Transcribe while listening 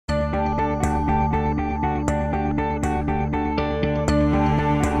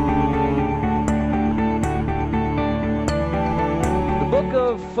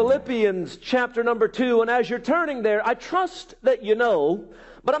Philippians chapter number 2, and as you're turning there, I trust that you know,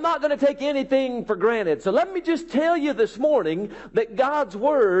 but I'm not going to take anything for granted. So let me just tell you this morning that God's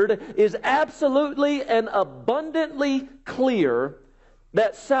Word is absolutely and abundantly clear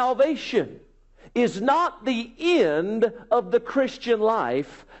that salvation is not the end of the Christian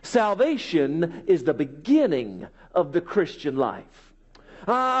life. Salvation is the beginning of the Christian life.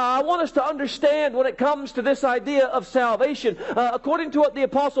 I want us to understand when it comes to this idea of salvation, according to what the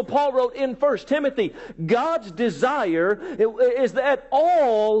Apostle Paul wrote in 1 Timothy, God's desire is that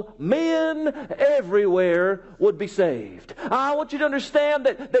all men everywhere would be saved. I want you to understand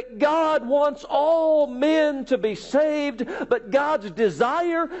that God wants all men to be saved, but God's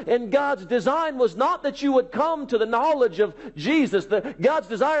desire and God's design was not that you would come to the knowledge of Jesus. God's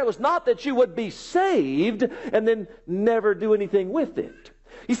desire was not that you would be saved and then never do anything with it.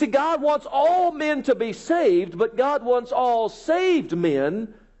 You see, God wants all men to be saved, but God wants all saved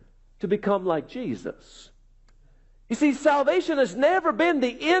men to become like Jesus. You see, salvation has never been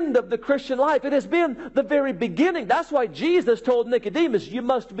the end of the Christian life. It has been the very beginning. That's why Jesus told Nicodemus, you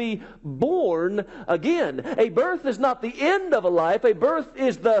must be born again. A birth is not the end of a life. A birth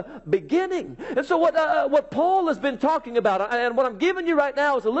is the beginning. And so what Paul has been talking about, and what I'm giving you right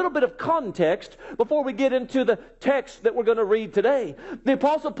now is a little bit of context before we get into the text that we're going to read today. The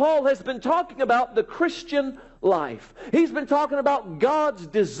Apostle Paul has been talking about the Christian life. He's been talking about God's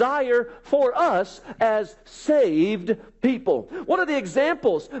desire for us as saved people. One of the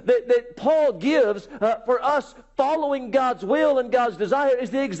examples that Paul gives for us following God's will and God's desire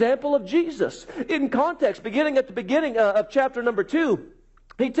is the example of Jesus. In context, beginning at the beginning of chapter number 2,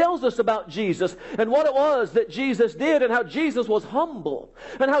 he tells us about Jesus and what it was that Jesus did and how Jesus was humble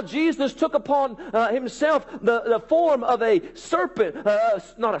and how Jesus took upon himself the form of a serpent,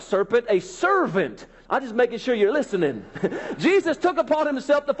 not a serpent, a servant. I'm just making sure you're listening. Jesus took upon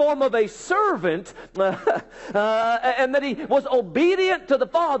himself the form of a servant and that he was obedient to the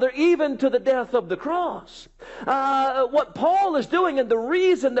Father even to the death of the cross. What Paul is doing, and the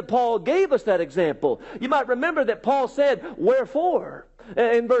reason that Paul gave us that example, you might remember that Paul said, wherefore?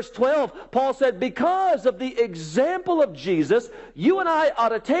 In verse 12, Paul said, because of the example of Jesus, you and I ought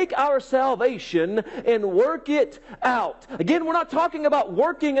to take our salvation and work it out. Again, we're not talking about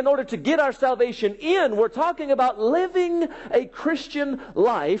working in order to get our salvation in. We're talking about living a Christian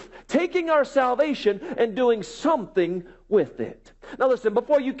life, taking our salvation and doing something with it. Now listen,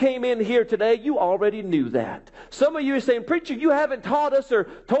 before you came in here today, you already knew that. Some of you are saying, preacher, you haven't taught us or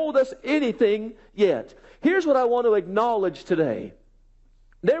told us anything yet. Here's what I want to acknowledge today.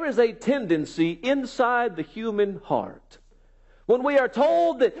 There is a tendency inside the human heart. When we are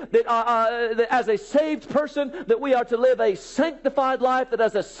told that as a saved person that we are to live a sanctified life, that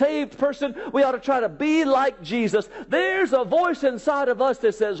as a saved person we ought to try to be like Jesus, there's a voice inside of us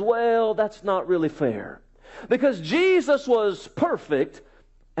that says, well, that's not really fair. Because Jesus was perfect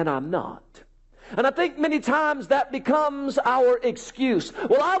and I'm not. And I think many times that becomes our excuse.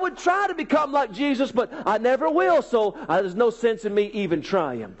 Well, I would try to become like Jesus, but I never will, so there's no sense in me even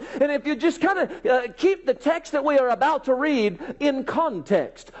trying. And if you just kind of keep the text that we are about to read in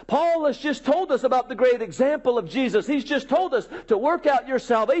context, Paul has just told us about the great example of Jesus. He's just told us to work out your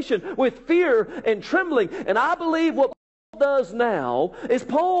salvation with fear and trembling. And I believe what does now is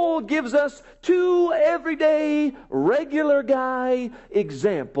Paul gives us two everyday regular guy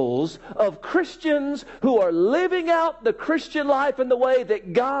examples of Christians who are living out the Christian life in the way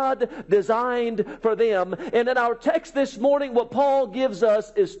that God designed for them. And in our text this morning, what Paul gives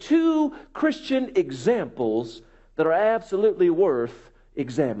us is two Christian examples that are absolutely worth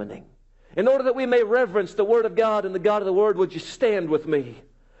examining. In order that we may reverence the Word of God and the God of the Word, would you stand with me?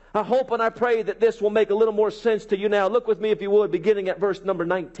 I hope and I pray that this will make a little more sense to you now. Look with me, if you would, beginning at verse number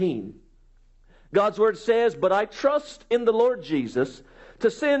 19. God's Word says, but I trust in the Lord Jesus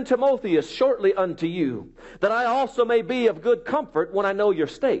to send Timotheus shortly unto you, that I also may be of good comfort when I know your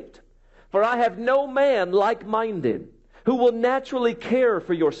state. For I have no man like-minded who will naturally care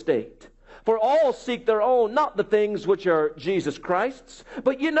for your state. For all seek their own, not the things which are Jesus Christ's.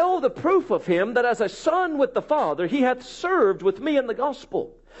 But you know the proof of him, that as a son with the Father, he hath served with me in the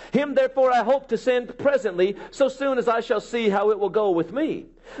gospel. Him therefore I hope to send presently, so soon as I shall see how it will go with me.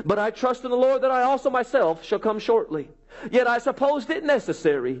 But I trust in the Lord that I also myself shall come shortly. Yet I supposed it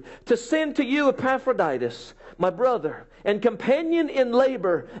necessary to send to you Epaphroditus, my brother, and companion in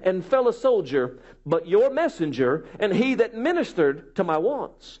labor and fellow soldier, but your messenger, and he that ministered to my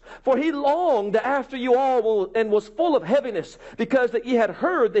wants. For he longed after you all, and was full of heaviness, because that ye had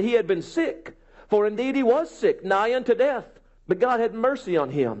heard that he had been sick. For indeed he was sick, nigh unto death. But God had mercy on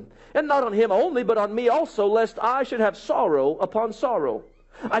him, and not on him only, but on me also, lest I should have sorrow upon sorrow.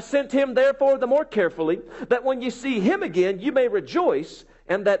 I sent him therefore the more carefully, that when you see him again, you may rejoice,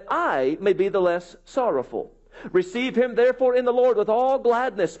 and that I may be the less sorrowful. Receive him therefore in the Lord with all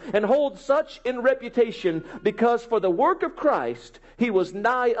gladness, and hold such in reputation, because for the work of Christ he was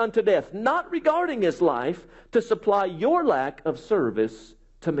nigh unto death, not regarding his life, to supply your lack of service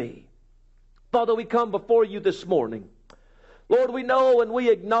to me. Father, we come before you this morning. Lord, we know and we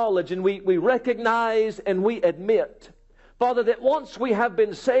acknowledge and we recognize and we admit, Father, that once we have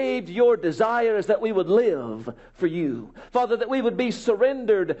been saved, your desire is that we would live for you. Father, that we would be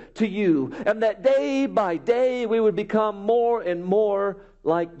surrendered to you, and that day by day we would become more and more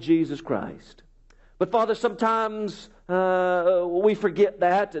like Jesus Christ. But Father, sometimes we forget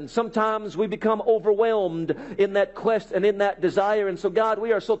that, and sometimes we become overwhelmed in that quest and in that desire. And so God,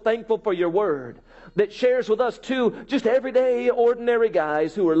 we are so thankful for your word that shares with us too, just everyday, ordinary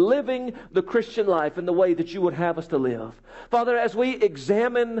guys who are living the Christian life in the way that you would have us to live. Father, as we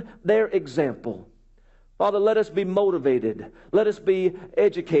examine their example, Father, let us be motivated, let us be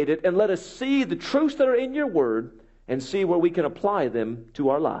educated, and let us see the truths that are in your word and see where we can apply them to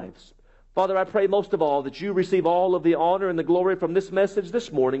our lives. Father, I pray most of all that you receive all of the honor and the glory from this message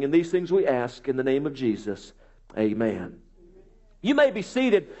this morning, and these things we ask in the name of Jesus. Amen. You may be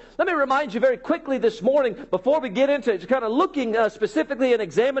seated. Let me remind you very quickly this morning, before we get into kind of looking specifically and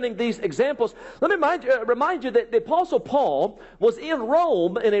examining these examples, let me remind you that the Apostle Paul was in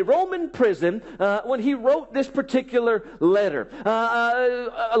Rome, in a Roman prison, when he wrote this particular letter.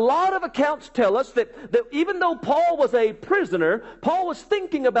 A lot of accounts tell us that even though Paul was a prisoner, Paul was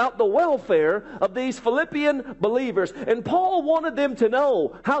thinking about the welfare of these Philippian believers. And Paul wanted them to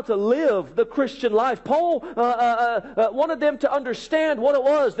know how to live the Christian life. Paul wanted them to understand what it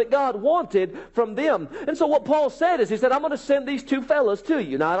was that God wanted from them. And so what Paul said is, he said, I'm going to send these two fellows to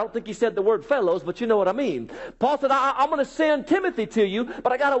you. Now, I don't think he said the word fellows, but you know what I mean. Paul said, I'm going to send Timothy to you,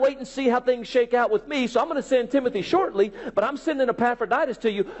 but I got to wait and see how things shake out with me. So I'm going to send Timothy shortly, but I'm sending Epaphroditus to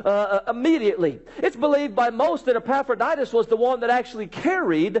you immediately. It's believed by most that Epaphroditus was the one that actually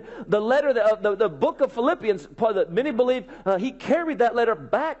carried the letter, the book of Philippians. Many believe he carried that letter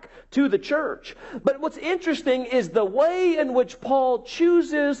back to the church. But what's interesting is the way in which Paul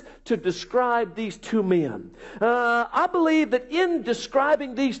chooses to describe these two men. I believe that in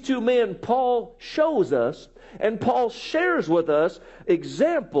describing these two men, Paul shows us and Paul shares with us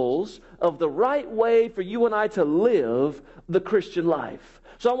examples of the right way for you and I to live the Christian life.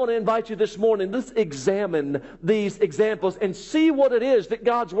 So I want to invite you this morning, let's examine these examples and see what it is that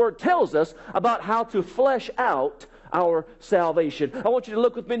God's Word tells us about how to flesh out our salvation. I want you to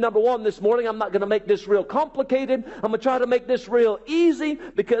look with me, number one, this morning. I'm not going to make this real complicated. I'm going to try to make this real easy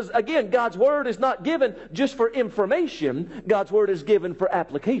because, again, God's Word is not given just for information. God's Word is given for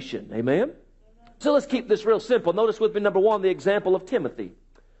application. Amen? So let's keep this real simple. Notice with me, number one, the example of Timothy.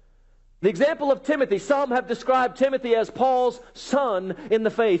 The example of Timothy. Some have described Timothy as Paul's son in the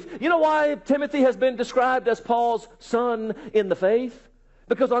faith. You know why Timothy has been described as Paul's son in the faith?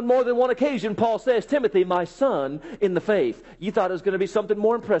 Because on more than one occasion, Paul says, Timothy, my son in the faith. You thought it was going to be something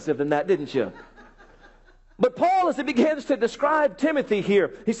more impressive than that, didn't you? But Paul, as he begins to describe Timothy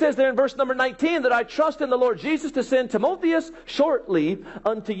here, he says there in verse number 19 that I trust in the Lord Jesus to send Timotheus shortly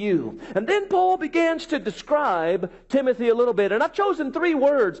unto you. And then Paul begins to describe Timothy a little bit. And I've chosen three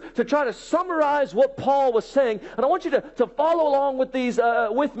words to try to summarize what Paul was saying. And I want you to follow along with these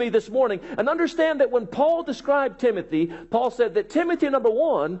with me this morning and understand that when Paul described Timothy, Paul said that Timothy, number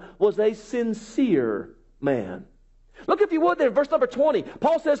one, was a sincere man. Look, if you would, there in verse number 20.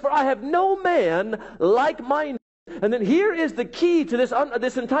 Paul says, for I have no man like-minded. And then here is the key to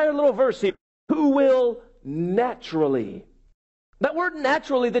this entire little verse here. Who will naturally. That word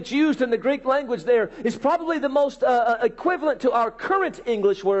naturally that's used in the Greek language there is probably the most equivalent to our current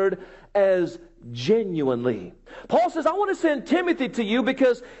English word as genuinely. Paul says, I want to send Timothy to you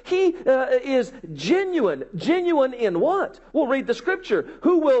because he is genuine. Genuine in what? We'll read the scripture.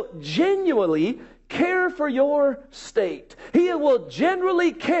 Who will genuinely care for your state. He will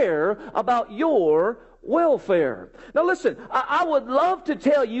generally care about your welfare. Now listen, I would love to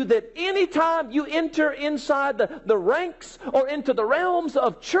tell you that anytime you enter inside the ranks or into the realms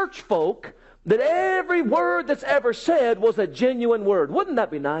of church folk, that every word that's ever said was a genuine word. Wouldn't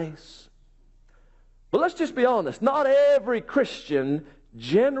that be nice? But let's just be honest. Not every Christian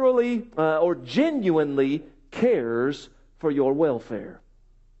generally or genuinely cares for your welfare.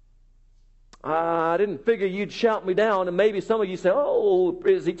 I didn't figure you'd shout me down, and maybe some of you say, oh,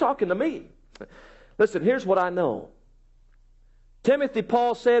 is he talking to me? Listen, here's what I know. Timothy,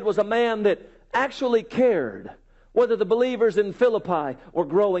 Paul said, was a man that actually cared whether the believers in Philippi were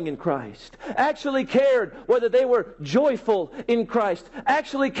growing in Christ, actually cared whether they were joyful in Christ,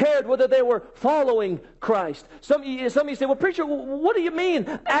 actually cared whether they were following Christ. Some of you say, well, preacher, what do you mean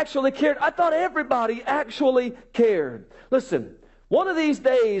actually cared? I thought everybody actually cared. Listen, one of these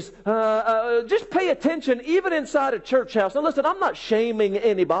days, just pay attention even inside a church house. Now listen, I'm not shaming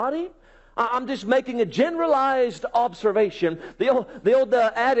anybody. I'm just making a generalized observation. The old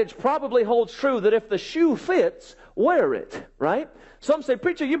adage probably holds true that if the shoe fits, wear it, right? Some say,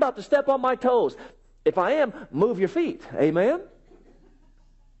 preacher, you're about to step on my toes. If I am, move your feet. Amen?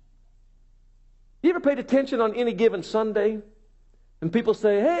 You ever paid attention on any given Sunday? And people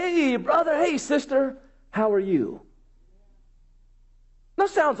say, hey, brother, hey, sister, how are you? That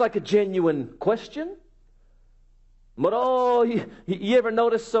sounds like a genuine question. But you ever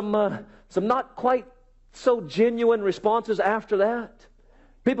notice some not quite so genuine responses after that?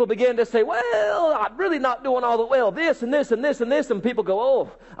 People begin to say, well, I'm really not doing all the well, this and this and this and this. And people go,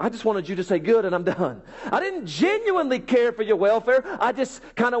 oh, I just wanted you to say good and I'm done. I didn't genuinely care for your welfare. I just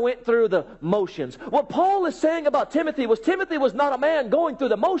kind of went through the motions. What Paul is saying about Timothy was not a man going through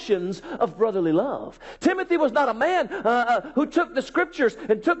the motions of brotherly love. Timothy was not a man who took the scriptures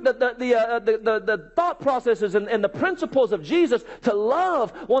and took the thought processes and the principles of Jesus to love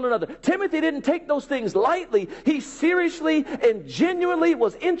one another. Timothy didn't take those things lightly. He seriously and genuinely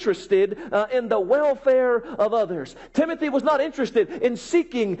was interested in the welfare of others. Timothy was not interested in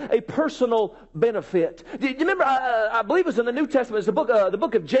seeking a personal benefit. Do you remember, I believe it was in the New Testament, it's the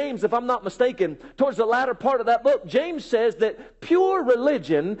book of James, if I'm not mistaken, towards the latter part of that book, James says that pure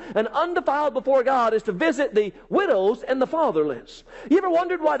religion and undefiled before God is to visit the widows and the fatherless. You ever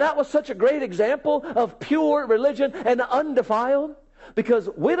wondered why that was such a great example of pure religion and undefiled? Because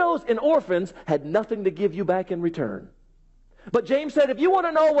widows and orphans had nothing to give you back in return. But James said, if you want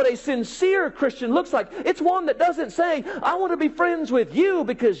to know what a sincere Christian looks like, it's one that doesn't say, I want to be friends with you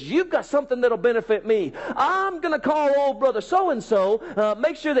because you've got something that'll benefit me. I'm going to call old brother so-and-so,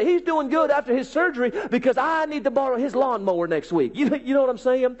 make sure that he's doing good after his surgery because I need to borrow his lawnmower next week. You know what I'm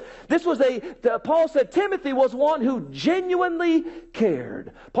saying? Paul said Timothy was one who genuinely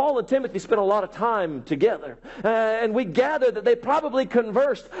cared. Paul and Timothy spent a lot of time together. And we gather that they probably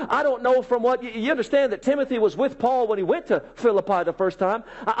conversed. I don't know from what, you understand that Timothy was with Paul when he went to Philippi the first time.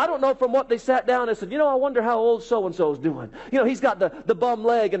 I don't know from what they sat down and said, I wonder how old so-and-so is doing. He's got the bum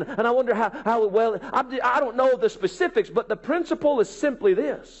leg, and I wonder how well. I don't know the specifics, but the principle is simply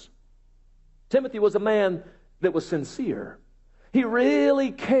this. Timothy was a man that was sincere. He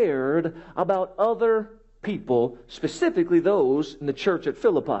really cared about other people, specifically those in the church at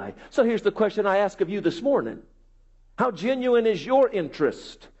Philippi. So here's the question I ask of you this morning. How genuine is your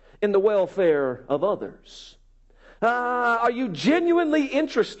interest in the welfare of others? Are you genuinely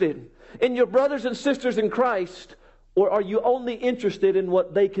interested in your brothers and sisters in Christ, or are you only interested in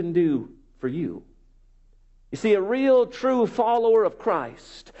what they can do for you? You see, a real true follower of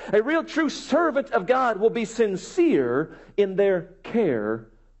Christ, a real true servant of God will be sincere in their care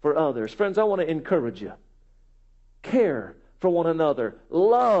for others. Friends, I want to encourage you. Care for one another.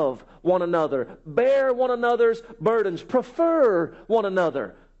 Love one another. Bear one another's burdens. Prefer one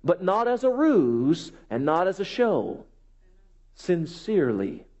another. But not as a ruse and not as a show.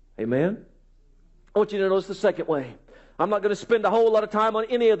 Sincerely. Amen? I want you to notice the second way. I'm not going to spend a whole lot of time on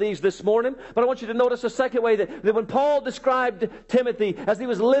any of these this morning, but I want you to notice the second way that when Paul described Timothy as he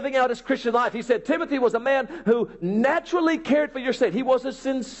was living out his Christian life, he said Timothy was a man who naturally cared for your sake. He was a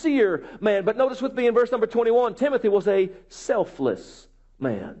sincere man. But notice with me in verse number 21, Timothy was a selfless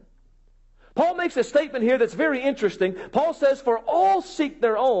man. Paul makes a statement here that's very interesting. Paul says, for all seek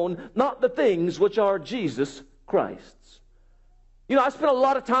their own, not the things which are Jesus Christ's. I spent a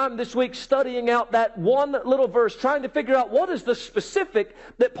lot of time this week studying out that one little verse, trying to figure out what is the specific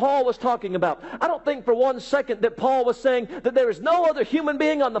that Paul was talking about. I don't think for one second that Paul was saying that there is no other human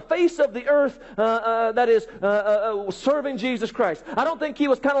being on the face of the earth that is serving Jesus Christ. I don't think he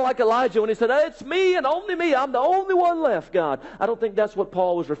was kind of like Elijah when he said, it's me and only me. I'm the only one left, God. I don't think that's what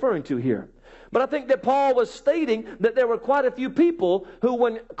Paul was referring to here. But I think that Paul was stating that there were quite a few people who,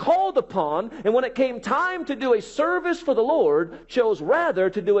 when called upon and when it came time to do a service for the Lord, chose rather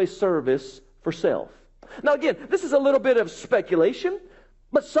to do a service for self. Now again, this is a little bit of speculation,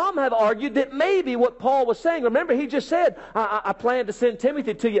 But some have argued that maybe what Paul was saying, remember he just said, I plan to send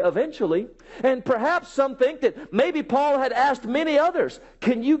Timothy to you eventually. And perhaps some think that maybe Paul had asked many others,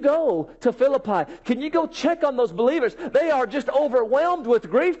 can you go to Philippi? Can you go check on those believers? They are just overwhelmed with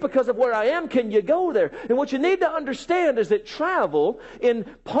grief because of where I am. Can you go there? And what you need to understand is that travel in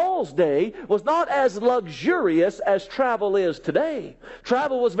Paul's day was not as luxurious as travel is today.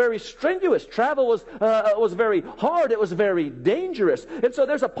 Travel was very strenuous. Travel was very hard. It was very dangerous. And so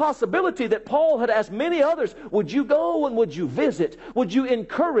there's a possibility that Paul had asked many others, would you go and would you visit? Would you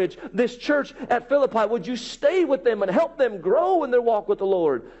encourage this church at Philippi? Would you stay with them and help them grow in their walk with the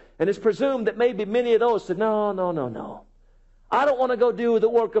Lord? And it's presumed that maybe many of those said, no. I don't want to go do the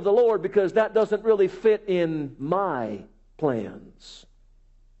work of the Lord because that doesn't really fit in my plans.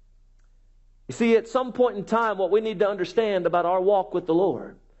 You see, at some point in time, what we need to understand about our walk with the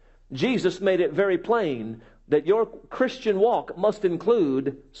Lord, Jesus made it very plain that your Christian walk must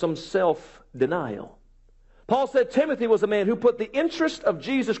include some self-denial. Paul said Timothy was a man who put the interest of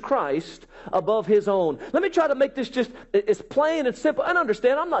Jesus Christ above his own. Let me try to make this just as plain and simple. And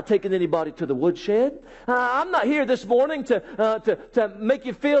understand, I'm not taking anybody to the woodshed. I'm not here this morning to make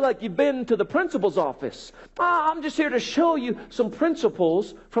you feel like you've been to the principal's office. I'm just here to show you some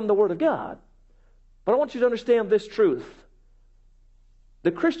principles from the Word of God. But I want you to understand this truth.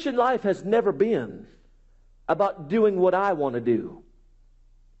 The Christian life has never been about doing what I want to do.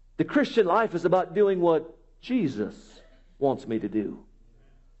 The Christian life is about doing what Jesus wants me to do.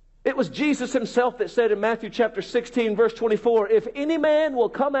 It was Jesus himself that said in Matthew chapter 16 verse 24, if any man will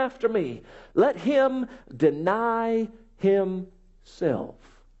come after me, let him deny himself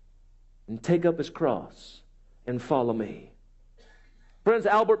and take up his cross and follow me. Friends,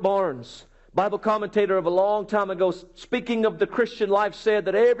 Albert Barnes, Bible commentator of a long time ago, speaking of the Christian life, said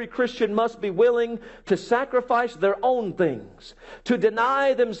that every Christian must be willing to sacrifice their own things, to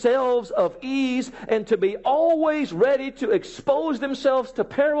deny themselves of ease, and to be always ready to expose themselves to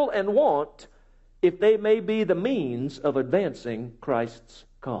peril and want if they may be the means of advancing Christ's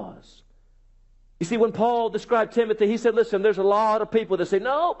cause. You see, when Paul described Timothy, he said, listen, there's a lot of people that say,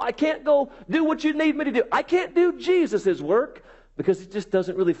 no, I can't go do what you need me to do. I can't do Jesus' work, because it just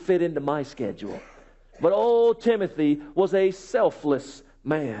doesn't really fit into my schedule. But old Timothy was a selfless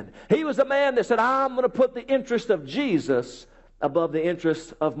man. He was a man that said, I'm going to put the interest of Jesus above the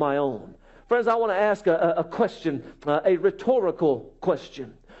interest of my own. Friends, I want to ask a question, a rhetorical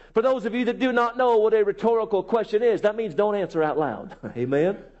question. For those of you that do not know what a rhetorical question is, that means don't answer out loud.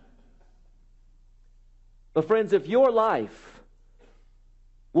 Amen? But friends, if your life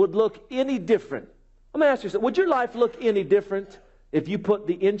would look any different, let me ask you something. Would your life look any different if you put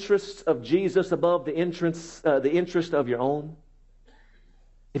the interests of Jesus above the interest of your own?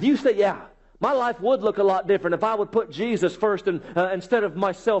 If you say, yeah, my life would look a lot different if I would put Jesus first and instead of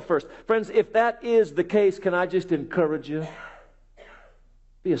myself first. Friends, if that is the case, can I just encourage you?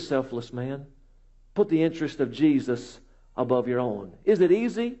 Be a selfless man. Put the interest of Jesus above your own. Is it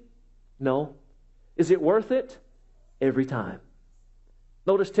easy? No. Is it worth it? Every time.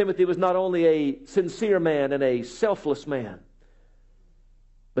 Notice Timothy was not only a sincere man and a selfless man,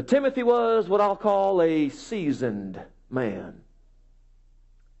 but Timothy was what I'll call a seasoned man.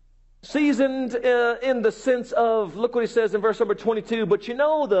 Seasoned in the sense of, look what he says in verse number 22, but you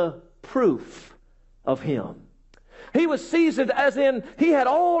know the proof of him. He was seasoned as in he had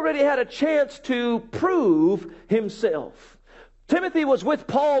already had a chance to prove himself. Timothy was with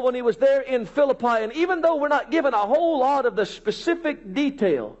Paul when he was there in Philippi, and even though we're not given a whole lot of the specific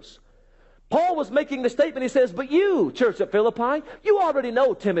details, Paul was making the statement, he says, but you, church at Philippi, you already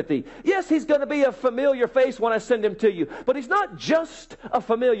know Timothy. Yes, he's going to be a familiar face when I send him to you, but he's not just a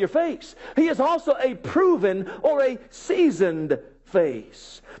familiar face. He is also a proven or a seasoned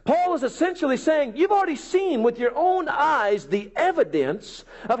face. Paul is essentially saying, you've already seen with your own eyes the evidence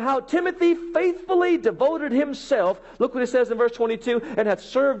of how Timothy faithfully devoted himself. Look what it says in verse 22, and hath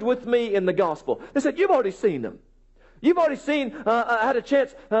served with me in the gospel. They said, you've already seen them. You've already seen, had a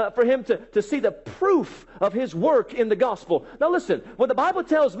chance for him to see the proof of his work in the gospel. Now listen, when the Bible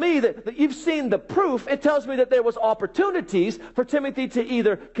tells me that you've seen the proof, it tells me that there was opportunities for Timothy to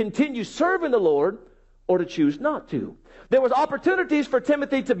either continue serving the Lord or to choose not to. There was opportunities for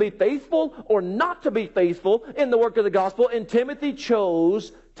Timothy to be faithful or not to be faithful in the work of the gospel, and Timothy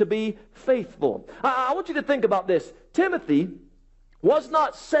chose to be faithful. I want you to think about this. Timothy was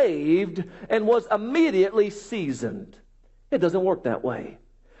not saved and was immediately seasoned. It doesn't work that way.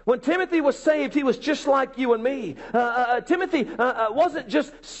 When Timothy was saved, he was just like you and me. Timothy wasn't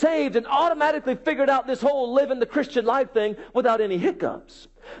just saved and automatically figured out this whole living the Christian life thing without any hiccups.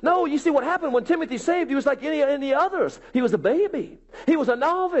 No, you see what happened when Timothy saved, he was like any others. He was a baby. He was a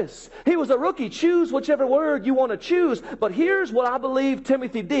novice. He was a rookie. Choose whichever word you want to choose. But here's what I believe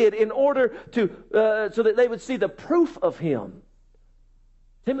Timothy did in order to, so that they would see the proof of him.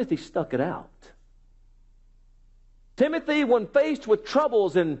 Timothy stuck it out. Timothy, when faced with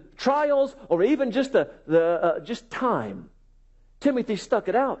troubles and trials, or even just time, Timothy stuck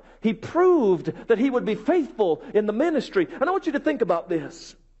it out. He proved that he would be faithful in the ministry. And I want you to think about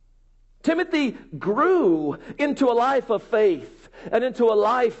this. Timothy grew into a life of faith and into a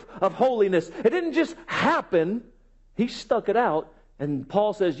life of holiness. It didn't just happen. He stuck it out. And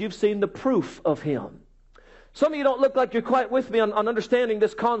Paul says, you've seen the proof of him. Some of you don't look like you're quite with me on understanding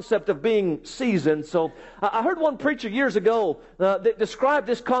this concept of being seasoned. So I heard one preacher years ago that described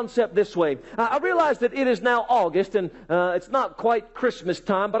this concept this way. I realize that it is now August and it's not quite Christmas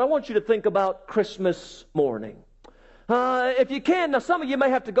time, but I want you to think about Christmas morning. If you can, now some of you may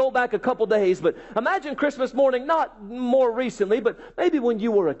have to go back a couple days, but imagine Christmas morning, not more recently, but maybe when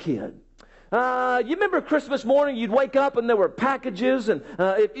you were a kid. You remember Christmas morning, you'd wake up and there were packages, and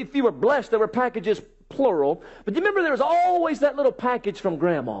if you were blessed, there were packages plural. But you remember there was always that little package from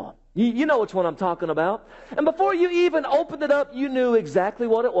Grandma. You know which one I'm talking about. And before you even opened it up, you knew exactly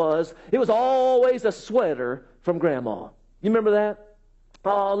what it was. It was always a sweater from Grandma. You remember that?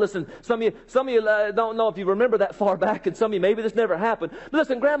 Oh, listen, some of you don't know if you remember that far back, and some of you, maybe this never happened. But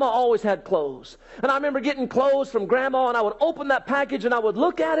listen, Grandma always had clothes. And I remember getting clothes from Grandma, and I would open that package, and I would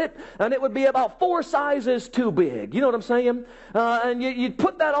look at it, and it would be about 4 sizes too big. You know what I'm saying? And you'd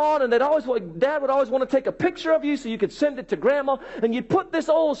put that on, and Dad would always want to take a picture of you so you could send it to Grandma. And you'd put this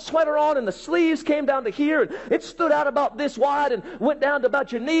old sweater on, and the sleeves came down to here, and it stood out about this wide and went down to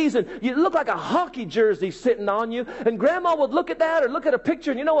about your knees, and you looked like a hockey jersey sitting on you. And Grandma would look at that or look at a picture,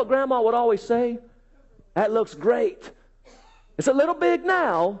 and you know what Grandma would always say? That looks great. It's a little big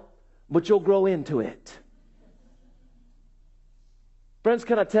now, but you'll grow into it. Friends,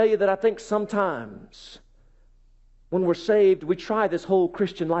 can I tell you that I think sometimes when we're saved, we try this whole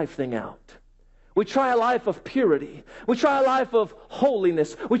Christian life thing out. We try a life of purity. We try a life of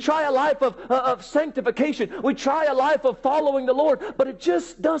holiness. We try a life of sanctification. We try a life of following the Lord, but it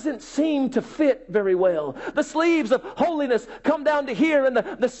just doesn't seem to fit very well. The sleeves of holiness come down to here, and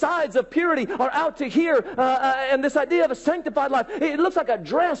the sides of purity are out to here. And this idea of a sanctified life, it looks like a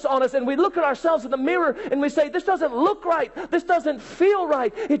dress on us, and we look at ourselves in the mirror and we say, this doesn't look right. This doesn't feel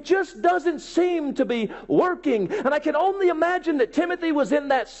right. It just doesn't seem to be working. And I can only imagine that Timothy was in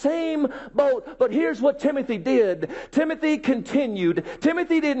that same boat. But here's what Timothy did. Timothy continued.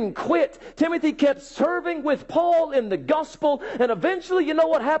 Timothy didn't quit. Timothy kept serving with Paul in the gospel. And eventually, you know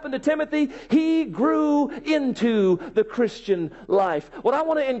what happened to Timothy? He grew into the Christian life. What I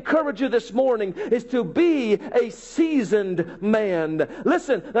want to encourage you this morning is to be a seasoned man.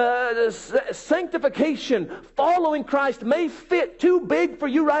 Listen, sanctification, following Christ may fit too big for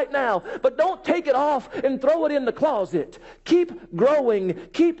you right now, but don't take it off and throw it in the closet. Keep growing.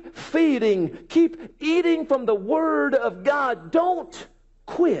 Keep feeding. Keep eating from the Word of God. Don't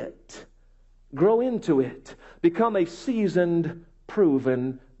quit. Grow into it. Become a seasoned,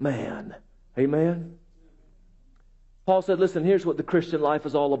 proven man. Amen? Paul said, listen, here's what the Christian life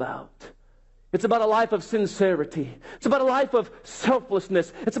is all about. It's about a life of sincerity. It's about a life of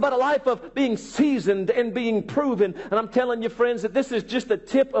selflessness. It's about a life of being seasoned and being proven. And I'm telling you, friends, that this is just the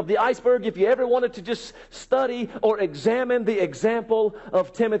tip of the iceberg if you ever wanted to just study or examine the example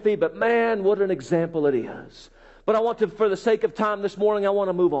of Timothy. But man, what an example it is. But I want to, for the sake of time this morning, I want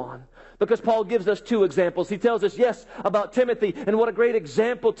to move on. Because Paul gives us 2 examples. He tells us, yes, about Timothy and what a great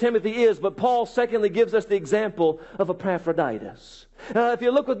example Timothy is. But Paul, secondly, gives us the example of Epaphroditus. If you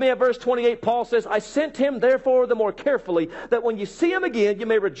look with me at verse 28, Paul says, I sent him therefore the more carefully, that when you see him again, you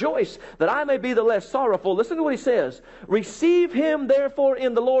may rejoice, that I may be the less sorrowful. Listen to what he says. Receive him therefore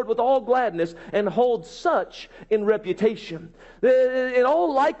in the Lord with all gladness, and hold such in reputation. In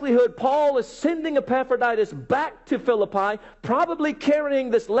all likelihood, Paul is sending Epaphroditus back to Philippi, probably carrying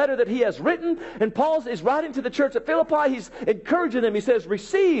this letter that he has written. And Paul is writing to the church at Philippi. He's encouraging them. He says,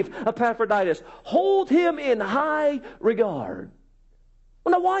 receive Epaphroditus. Hold him in high regard.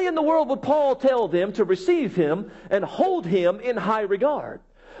 Well, now why in the world would Paul tell them to receive him and hold him in high regard?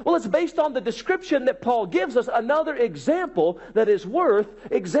 Well, it's based on the description that Paul gives us, another example that is worth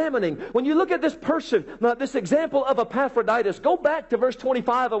examining. When you look at this person, this example of Epaphroditus, go back to verse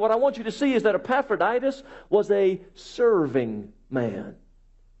 25, and what I want you to see is that Epaphroditus was a serving man.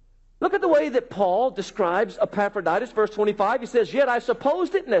 Look at the way that Paul describes Epaphroditus. Verse 25, he says, Yet I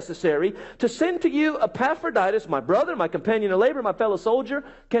supposed it necessary to send to you Epaphroditus, my brother, my companion in labor, my fellow soldier.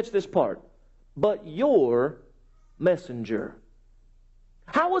 Catch this part. But your messenger.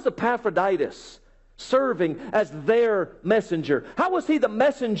 How how was Epaphroditus serving as their messenger? How was he the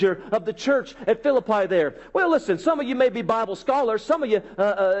messenger of the church at Philippi there? Well, listen, some of you may be Bible scholars. Some of you,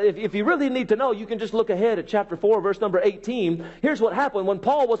 if you really need to know, you can just look ahead at chapter 4, verse number 18. Here's what happened. When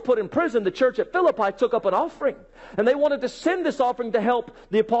Paul was put in prison, the church at Philippi took up an offering. And they wanted to send this offering to help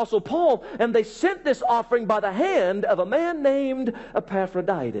the Apostle Paul. And they sent this offering by the hand of a man named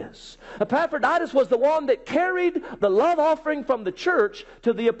Epaphroditus. Epaphroditus was the one that carried the love offering from the church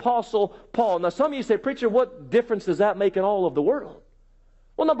to the Apostle Paul. Now, some of you say, preacher, what difference does that make in all of the world?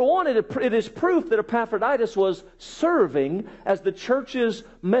 Well, number one, it is proof that Epaphroditus was serving as the church's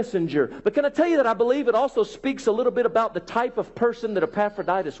messenger. But can I tell you that I believe it also speaks a little bit about the type of person that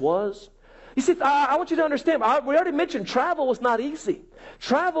Epaphroditus was? You see, I want you to understand, we already mentioned travel was not easy.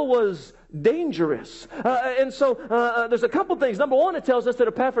 Travel was dangerous. And so there's a couple things. Number one, it tells us that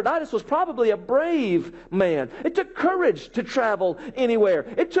Epaphroditus was probably a brave man. It took courage to travel anywhere.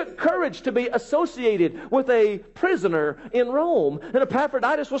 It took courage to be associated with a prisoner in Rome. And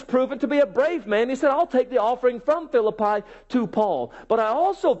Epaphroditus was proven to be a brave man. He said, I'll take the offering from Philippi to Paul. But I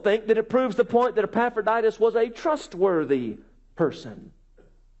also think that it proves the point that Epaphroditus was a trustworthy person.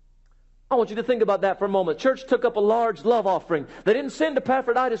 I want you to think about that for a moment. Church took up a large love offering. They didn't send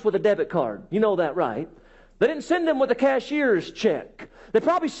Epaphroditus with a debit card. You know that, right? They didn't send him with a cashier's check. They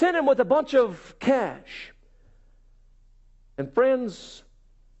probably sent him with a bunch of cash. And friends,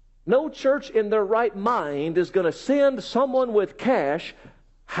 no church in their right mind is going to send someone with cash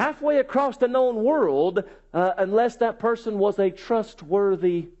halfway across the known world unless that person was a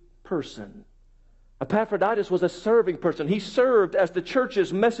trustworthy person. Epaphroditus was a serving person. He served as the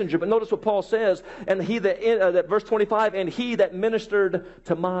church's messenger. But notice what Paul says, and he that verse 25, and he that ministered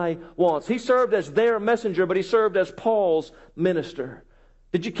to my wants. He served as their messenger, but he served as Paul's minister.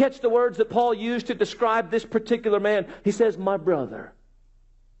 Did you catch the words that Paul used to describe this particular man? He says, my brother.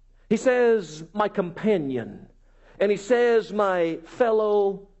 He says, my companion. And he says, my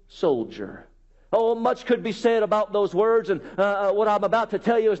fellow soldier. Oh, much could be said about those words, and what I'm about to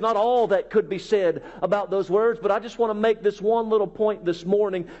tell you is not all that could be said about those words, but I just want to make this one little point this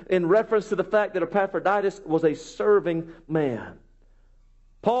morning in reference to the fact that Epaphroditus was a serving man.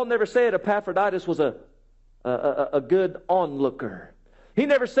 Paul never said Epaphroditus was a good onlooker. He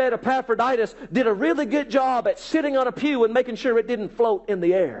never said Epaphroditus did a really good job at sitting on a pew and making sure it didn't float in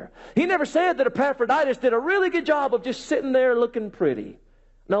the air. He never said that Epaphroditus did a really good job of just sitting there looking pretty.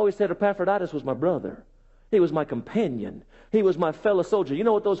 No, he said Epaphroditus was my brother. He was my companion. He was my fellow soldier. You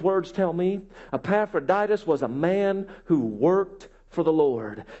know what those words tell me? Epaphroditus was a man who worked for the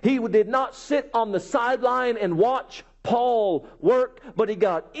Lord. He did not sit on the sideline and watch Paul work, but he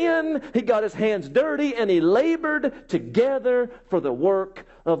got in, he got his hands dirty, and he labored together for the work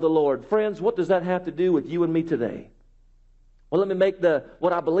of the Lord. Friends, what does that have to do with you and me today? Well, let me make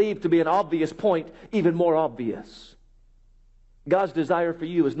what I believe to be an obvious point even more obvious. God's desire for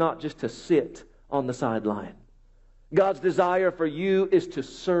you is not just to sit on the sideline. God's desire for you is to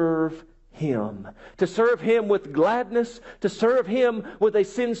serve Him. To serve Him with gladness, to serve Him with a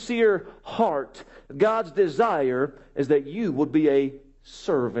sincere heart. God's desire is that you would be a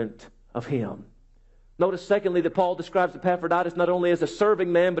servant of Him. Notice, secondly, that Paul describes Epaphroditus not only as a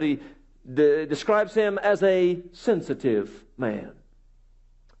serving man, but he describes him as a sensitive man.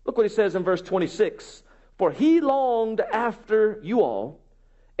 Look what he says in verse 26. For he longed after you all,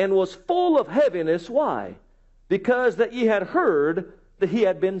 and was full of heaviness. Why? Because that ye had heard that he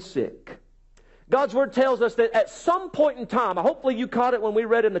had been sick. God's Word tells us that at some point in time, hopefully you caught it when we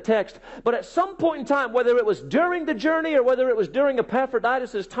read in the text, but at some point in time, whether it was during the journey or whether it was during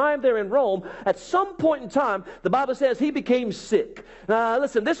Epaphroditus' time there in Rome, at some point in time, the Bible says he became sick. Now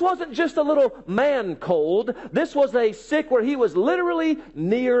listen, this wasn't just a little man cold. This was a sick where he was literally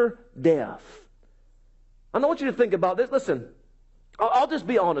near death. I want you to think about this. Listen, I'll just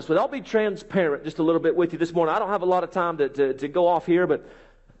be honest with you. I'll be transparent just a little bit with you this morning. I don't have a lot of time to go off here, but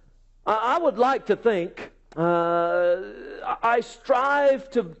I would like to think I strive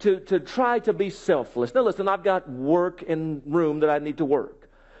to try to be selfless. Now listen, I've got work and room that I need to work.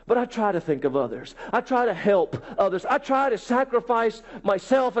 But I try to think of others. I try to help others. I try to sacrifice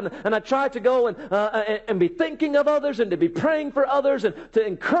myself, and I try to go and be thinking of others and to be praying for others and to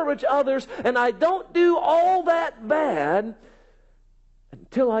encourage others. And I don't do all that bad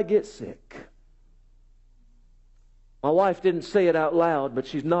until I get sick. My wife didn't say it out loud, but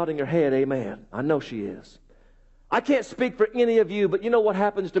she's nodding her head, amen. I know she is. I can't speak for any of you, but you know what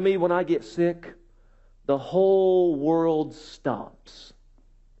happens to me when I get sick? The whole world stops.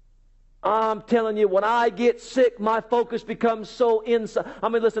 I'm telling you, when I get sick, my focus becomes so inside. I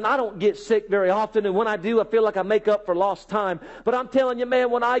mean, listen, I don't get sick very often, and when I do, I feel like I make up for lost time. But I'm telling you,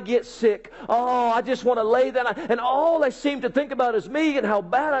 man, when I get sick, I just want to lay there, and all I seem to think about is me and how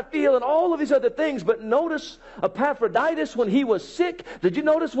bad I feel and all of these other things. But notice Epaphroditus, when he was sick, did you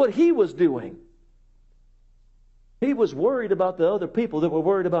notice what he was doing? He was worried about the other people that were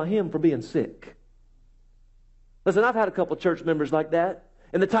worried about him for being sick. Listen, I've had a couple church members like that.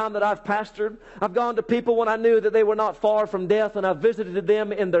 In the time that I've pastored, I've gone to people when I knew that they were not far from death, and I've visited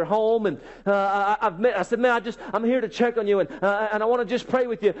them in their home, and I said, man, I'm here to check on you, and I want to just pray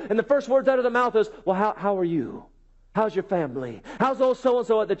with you. And the first words out of their mouth is, well, how are you? How's your family? How's old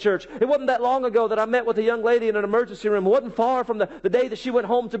so-and-so at the church? It wasn't that long ago that I met with a young lady in an emergency room. It wasn't far from the day that she went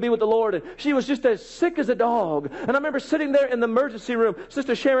home to be with the Lord. And she was just as sick as a dog. And I remember sitting there in the emergency room.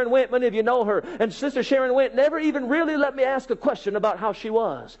 Sister Sharon Went, many of you know her. And Sister Sharon Went never even really let me ask a question about how she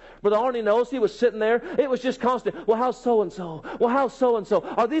was. Brother Arnie knows. He was sitting there. It was just constant. Well, how's so-and-so? Well, how's so-and-so?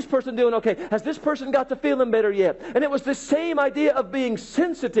 Are these person doing okay? Has this person got to feeling better yet? And it was the same idea of being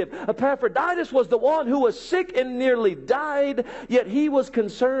sensitive. Epaphroditus was the one who was sick and nearly died, yet he was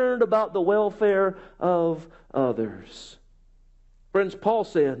concerned about the welfare of others. Friends, Paul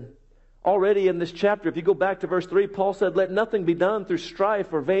said already in this chapter, if you go back to verse 3, Paul said, let nothing be done through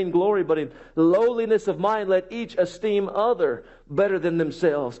strife or vainglory, but in lowliness of mind let each esteem other better than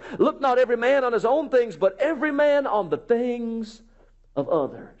themselves. Look not every man on his own things, but every man on the things of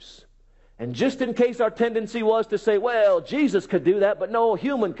others. And just in case our tendency was to say, well, Jesus could do that, but no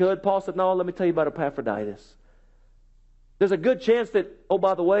human could, Paul said, no, let me tell you about Epaphroditus. There's a good chance that, oh,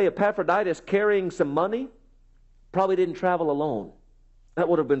 by the way, Epaphroditus carrying some money probably didn't travel alone. That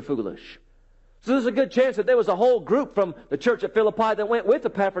would have been foolish. So there's a good chance that there was a whole group from the church at Philippi that went with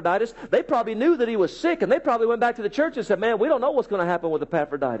Epaphroditus. They probably knew that he was sick, and they probably went back to the church and said, man, we don't know what's going to happen with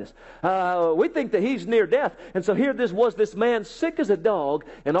Epaphroditus. We think that he's near death. And so here this man sick as a dog,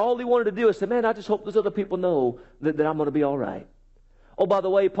 and all he wanted to do is say, man, I just hope those other people know that I'm going to be all right. Oh, by the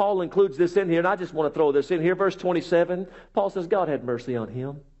way, Paul includes this in here, and I just want to throw this in here. Verse 27, Paul says, God had mercy on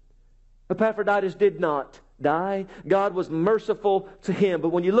him. Epaphroditus did not die. God was merciful to him. But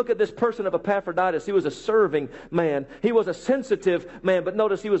when you look at this person of Epaphroditus, he was a serving man. He was a sensitive man, but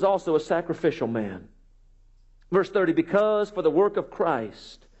notice he was also a sacrificial man. Verse 30, because for the work of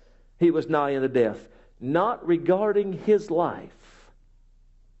Christ, he was nigh unto death, not regarding his life.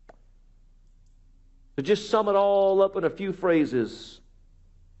 To just sum it all up in a few phrases,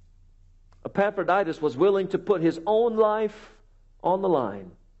 Epaphroditus was willing to put his own life on the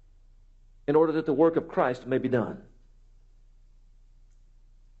line in order that the work of Christ may be done.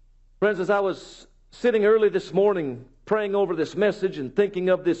 Friends, as I was sitting early this morning praying over this message and thinking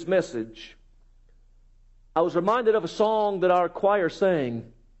of this message, I was reminded of a song that our choir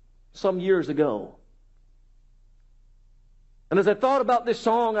sang some years ago. And as I thought about this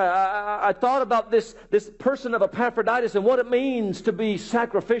song, I thought about this person of Epaphroditus and what it means to be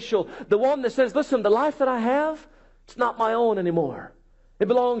sacrificial. The one that says, listen, the life that I have, it's not my own anymore. It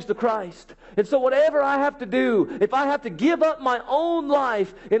belongs to Christ. And so whatever I have to do, if I have to give up my own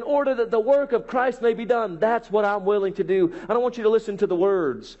life in order that the work of Christ may be done, that's what I'm willing to do. And I want you to listen to the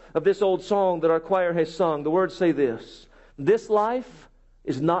words of this old song that our choir has sung. The words say this: this life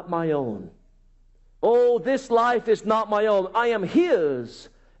is not my own. Oh, this life is not my own. I am His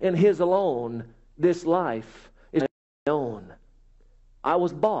and His alone. This life is my own. I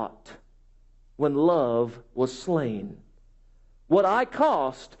was bought when love was slain. What I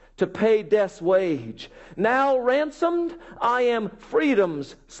cost to pay death's wage. Now ransomed, I am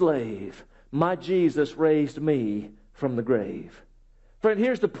freedom's slave. My Jesus raised me from the grave. Friend,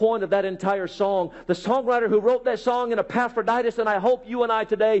 here's the point of that entire song. The songwriter who wrote that song in Epaphroditus, and I hope you and I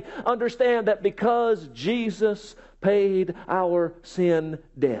today understand that because Jesus paid our sin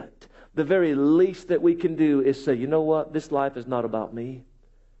debt, the very least that we can do is say, you know what? This life is not about me.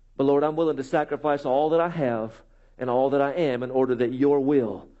 But Lord, I'm willing to sacrifice all that I have and all that I am in order that your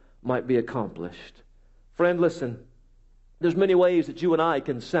will might be accomplished. Friend, listen. There's many ways that you and I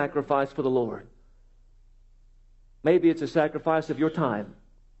can sacrifice for the Lord. Maybe it's a sacrifice of your time.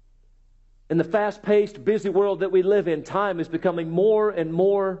 In the fast-paced, busy world that we live in, time is becoming more and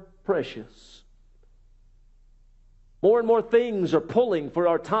more precious. More and more things are pulling for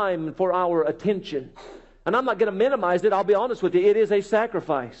our time and for our attention. And I'm not going to minimize it. I'll be honest with you. It is a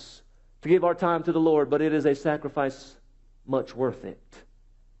sacrifice to give our time to the Lord, but it is a sacrifice much worth it.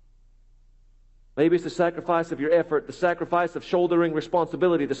 Maybe it's the sacrifice of your effort, the sacrifice of shouldering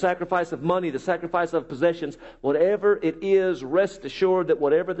responsibility, the sacrifice of money, the sacrifice of possessions. Whatever it is, rest assured that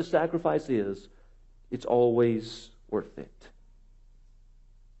whatever the sacrifice is, it's always worth it.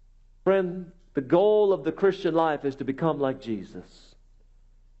 Friend, the goal of the Christian life is to become like Jesus.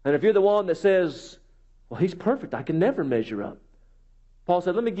 And if you're the one that says, well, He's perfect, I can never measure up. Paul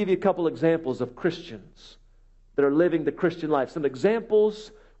said, let me give you a couple examples of Christians that are living the Christian life. Some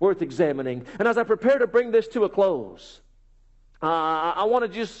examples worth examining. And as I prepare to bring this to a close, I want to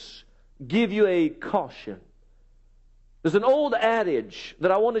just give you a caution. There's an old adage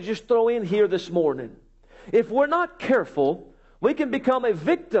that I want to just throw in here this morning. If we're not careful, we can become a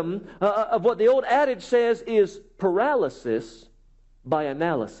victim of what the old adage says is paralysis by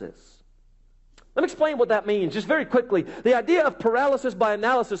analysis. Let me explain what that means just very quickly. The idea of paralysis by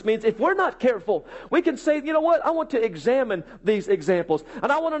analysis means if we're not careful, we can say, you know what, I want to examine these examples.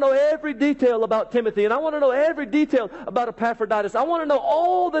 And I want to know every detail about Timothy. And I want to know every detail about Epaphroditus. I want to know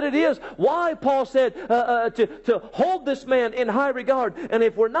all that it is. Why Paul said to hold this man in high regard. And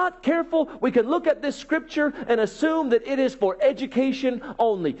if we're not careful, we can look at this scripture and assume that it is for education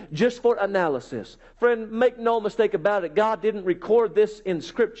only, just for analysis. Friend, make no mistake about it. God didn't record this in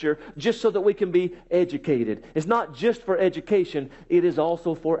scripture just so that we can be educated. It's not just for education, it is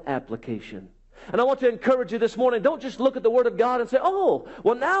also for application. And I want to encourage you this morning, don't just look at the Word of God and say, oh,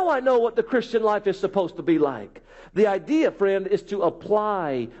 well now I know what the Christian life is supposed to be like. The idea, friend, is to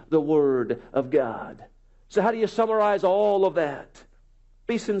apply the Word of God. So how do you summarize all of that?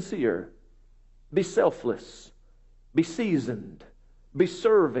 Be sincere. Be selfless. Be seasoned. Be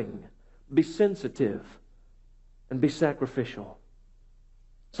serving. Be sensitive. And be sacrificial.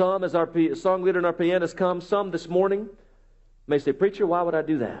 Some, as our song leader and our pianist come, some this morning may say, preacher, why would I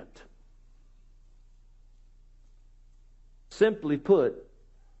do that? Simply put,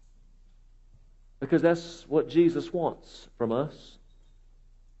 because that's what Jesus wants from us.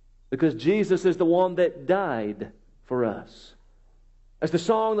 Because Jesus is the one that died for us. As the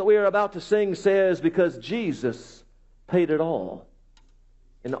song that we are about to sing says, because Jesus paid it all,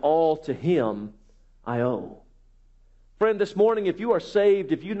 and all to Him I owe. Friend, this morning, if you are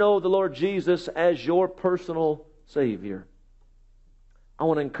saved, if you know the Lord Jesus as your personal Savior, I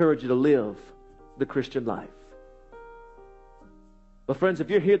want to encourage you to live the Christian life. But friends,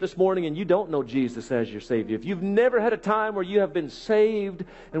 if you're here this morning and you don't know Jesus as your Savior, if you've never had a time where you have been saved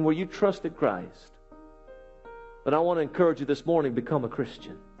and where you trusted Christ, then I want to encourage you this morning, become a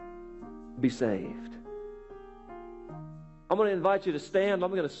Christian. Be saved. I'm going to invite you to stand. I'm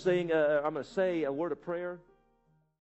going to say a word of prayer.